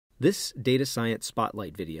This Data Science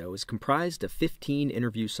Spotlight video is comprised of 15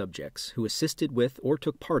 interview subjects who assisted with or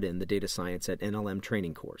took part in the Data Science at NLM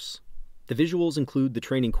training course. The visuals include the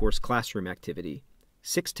training course classroom activity,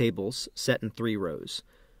 6 tables set in 3 rows.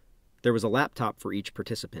 There was a laptop for each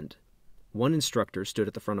participant. One instructor stood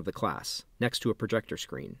at the front of the class, next to a projector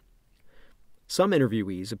screen. Some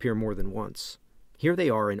interviewees appear more than once. Here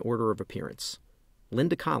they are in order of appearance.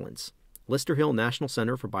 Linda Collins, Lister Hill National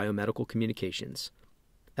Center for Biomedical Communications,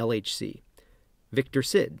 LHC. Victor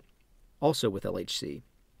Sid, also with LHC.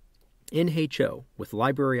 In-Hye Cho, with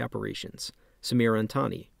Library Operations. Samir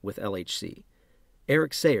Antani, with LHC.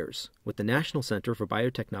 Eric Sayers, with the National Center for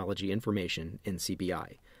Biotechnology Information,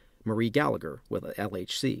 NCBI. Marie Gallagher, with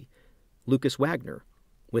LHC. Lukas Wagner,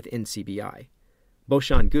 with NCBI.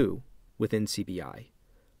 Baoshan Gu, with NCBI.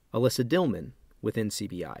 Alissa Dillman, with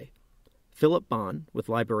NCBI. Philip Banh, with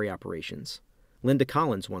Library Operations. Linda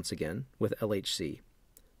Collins, once again, with LHC.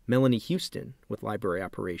 Melanie Huston, with Library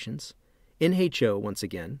Operations. In-Hye Cho, once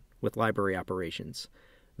again, with Library Operations.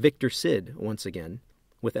 Victor Sid, once again,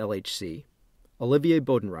 with LHC. Olivier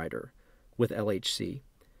Bodenreider, with LHC.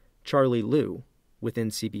 Charlie Liu, with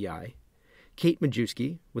NCBI. Kate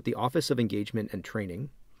Majewski, with the Office of Engagement and Training.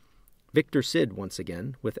 Victor Sid, once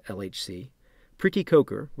again, with LHC. Preeti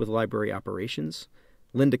Kochar, with Library Operations.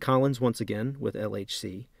 Linda Collins, once again, with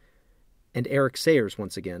LHC. And Eric Sayers,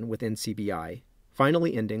 once again, with NCBI.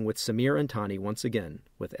 Finally ending with Samir Antani, once again,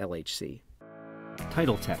 with LHC.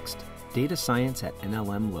 Title text: Data Science at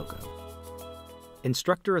NLM logo.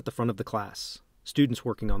 Instructor at the front of the class. Students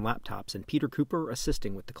working on laptops and Peter Cooper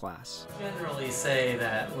assisting with the class. Generally say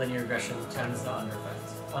that linear regression tends to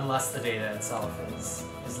underfit, unless the data itself is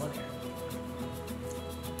linear.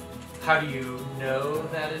 How do you know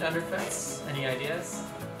that it underfits? Any ideas?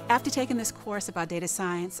 After taking this course about data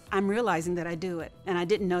science, I'm realizing that I do it, and I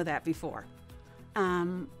didn't know that before.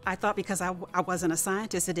 I thought because I wasn't a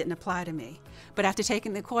scientist, it didn't apply to me. But after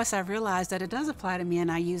taking the course, I realized that it does apply to me,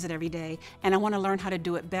 and I use it every day, and I want to learn how to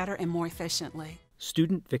do it better and more efficiently.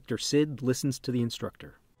 Student Victor Sid listens to the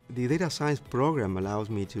instructor. The data science program allows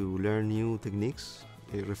me to learn new techniques,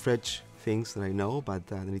 refresh things that I know but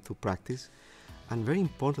I need to practice. And very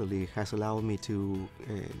importantly, it has allowed me to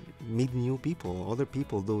meet new people, other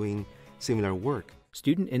people doing similar work.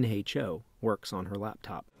 Student In-Hye Cho works on her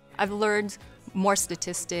laptop. I've learned more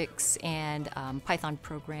statistics and Python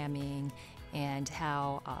programming and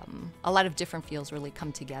how a lot of different fields really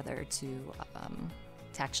come together to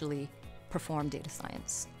actually perform data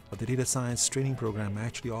science. The data science training program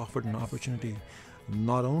actually offered an opportunity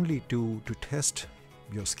not only to test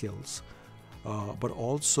your skills, but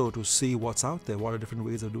also to see what's out there, what are different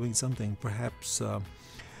ways of doing something, perhaps a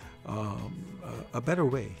better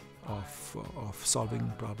way of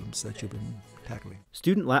solving problems that you've been tackling.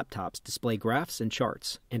 Student laptops display graphs and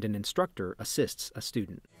charts, and an instructor assists a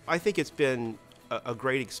student. I think it's been a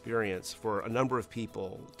great experience for a number of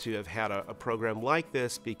people to have had a program like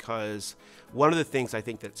this, because one of the things I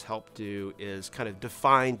think that's helped do is kind of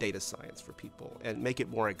define data science for people and make it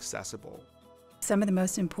more accessible. Some of the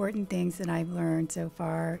most important things that I've learned so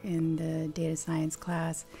far in the data science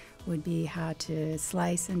class would be how to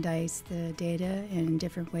slice and dice the data in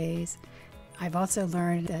different ways. I've also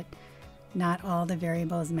learned that not all the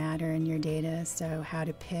variables matter in your data, so how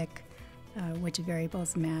to pick which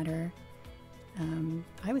variables matter.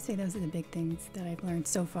 I would say those are the big things that I've learned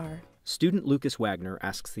so far. Student Lukas Wagner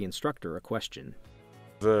asks the instructor a question.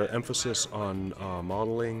 The emphasis on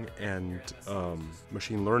modeling and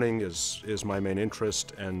machine learning is my main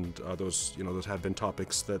interest, and those have been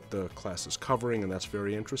topics that the class is covering, and that's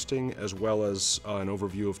very interesting, as well as an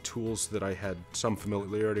overview of tools that I had some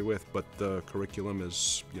familiarity with, but the curriculum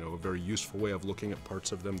is a very useful way of looking at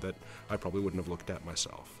parts of them that I probably wouldn't have looked at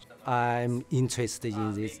myself. I'm interested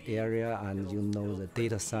in this area, and the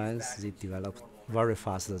data science, they develop very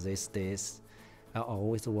fast these days. I'm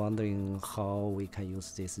always wondering how we can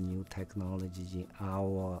use this new technology in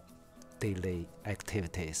our daily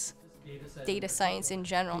activities. Data science in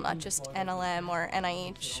general, not just NLM or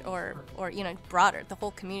NIH or broader. The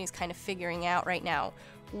whole community is kind of figuring out right now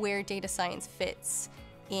where data science fits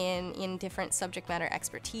in different subject matter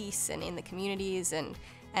expertise and in the communities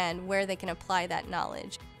and where they can apply that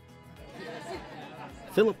knowledge.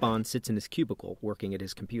 Philip Banh sits in his cubicle working at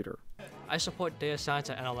his computer. I support data science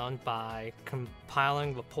at NLM by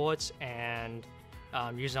compiling reports and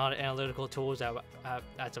using all the analytical tools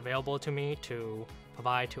that's available to me to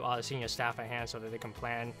provide to all the senior staff at hand so that they can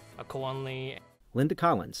plan accordingly. Linda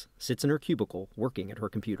Collins sits in her cubicle working at her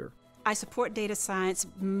computer. I support data science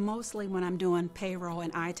mostly when I'm doing payroll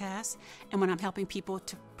and ITAS, and when I'm helping people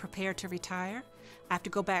to prepare to retire. I have to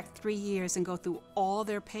go back 3 years and go through all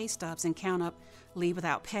their pay stubs and count up leave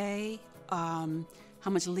without pay, how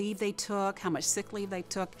much leave they took, how much sick leave they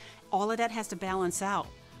took. All of that has to balance out.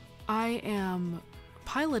 I am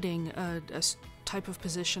piloting a type of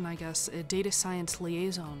position, I guess, a data science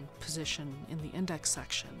liaison position in the index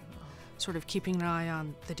section, sort of keeping an eye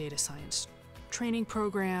on the data science training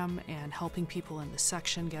program and helping people in the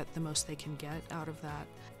section get the most they can get out of that.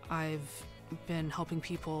 I've been helping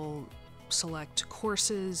people select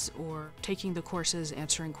courses or taking the courses,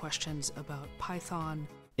 answering questions about Python.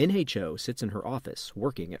 In-Hye Cho sits in her office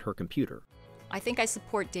working at her computer. I think I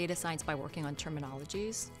support data science by working on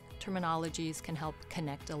terminologies. Terminologies can help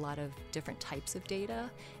connect a lot of different types of data,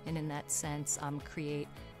 and in that sense, create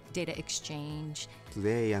data exchange.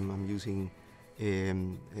 Today I'm using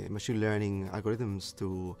machine learning algorithms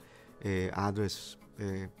to address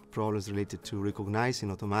problems related to recognizing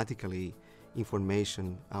automatically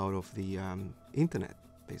information out of the internet,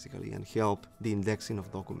 basically, and help the indexing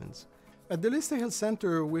of documents. At the Alissa Health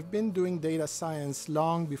Center, we've been doing data science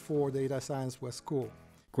long before data science was cool.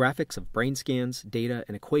 Graphics of brain scans, data,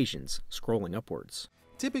 and equations scrolling upwards.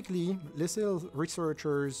 Typically, Alissa Health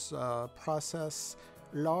researchers process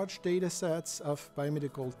large data sets of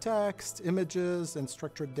biomedical text, images, and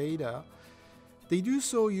structured data. They do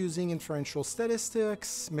so using inferential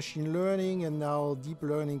statistics, machine learning, and now deep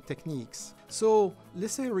learning techniques. So,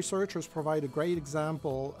 Alissa Health researchers provide a great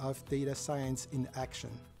example of data science in action.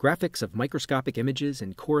 Graphics of microscopic images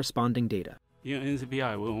and corresponding data. In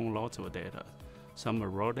NCBI, we own lots of data. Some are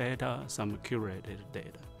raw data, some are curated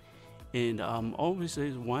data. And I'm always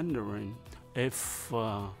wondering if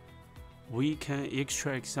we can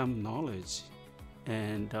extract some knowledge,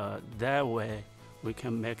 and that way we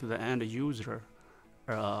can make the end user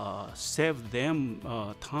save them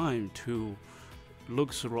time to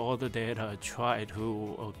look through all the data, try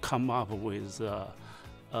to come up with a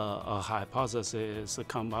hypothesis,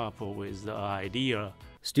 come up with an idea.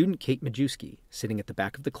 Student Kate Majewski sitting at the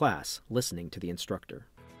back of the class listening to the instructor.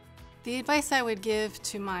 The advice I would give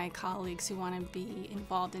to my colleagues who want to be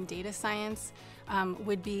involved in data science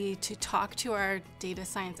would be to talk to our data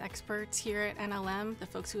science experts here at NLM, the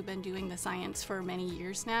folks who have been doing the science for many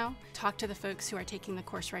years now. Talk to the folks who are taking the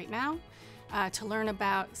course right now to learn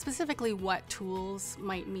about specifically what tools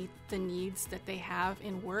might meet the needs that they have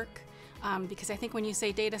in work. Because I think when you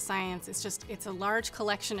say data science, it's a large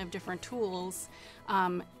collection of different tools,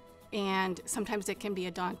 and sometimes it can be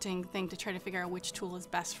a daunting thing to try to figure out which tool is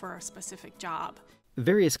best for a specific job.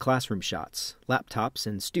 Various classroom shots, laptops,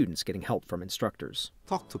 and students getting help from instructors.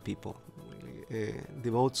 Talk to people.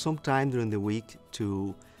 Devote some time during the week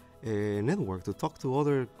to network, to talk to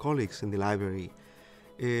other colleagues in the library.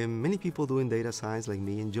 Many people doing data science like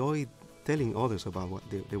me enjoy telling others about what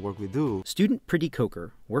the work we do. Student Preeti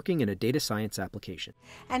Kochar working in a data science application.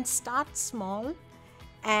 And start small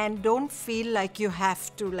and don't feel like you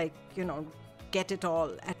have to get it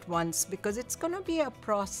all at once, because it's going to be a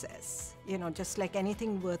process. Just like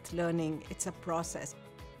anything worth learning, it's a process.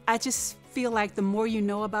 I just feel like the more you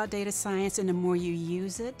know about data science and the more you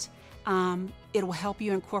use it, it will help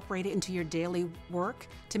you incorporate it into your daily work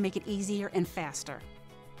to make it easier and faster.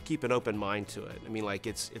 Keep an open mind to it. I mean,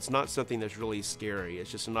 it's not something that's really scary.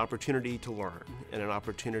 It's just an opportunity to learn and an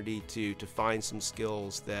opportunity to find some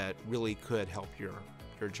skills that really could help your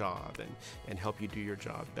job and help you do your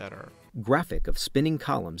job better. Graphic of spinning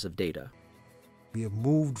columns of data. We have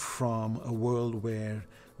moved from a world where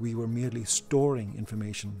we were merely storing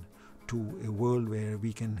information to a world where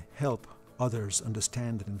we can help others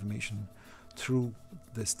understand that information through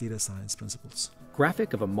this data science principles.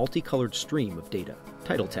 Graphic of a multicolored stream of data.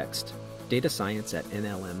 Title text, Data Science at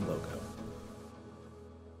NLM logo.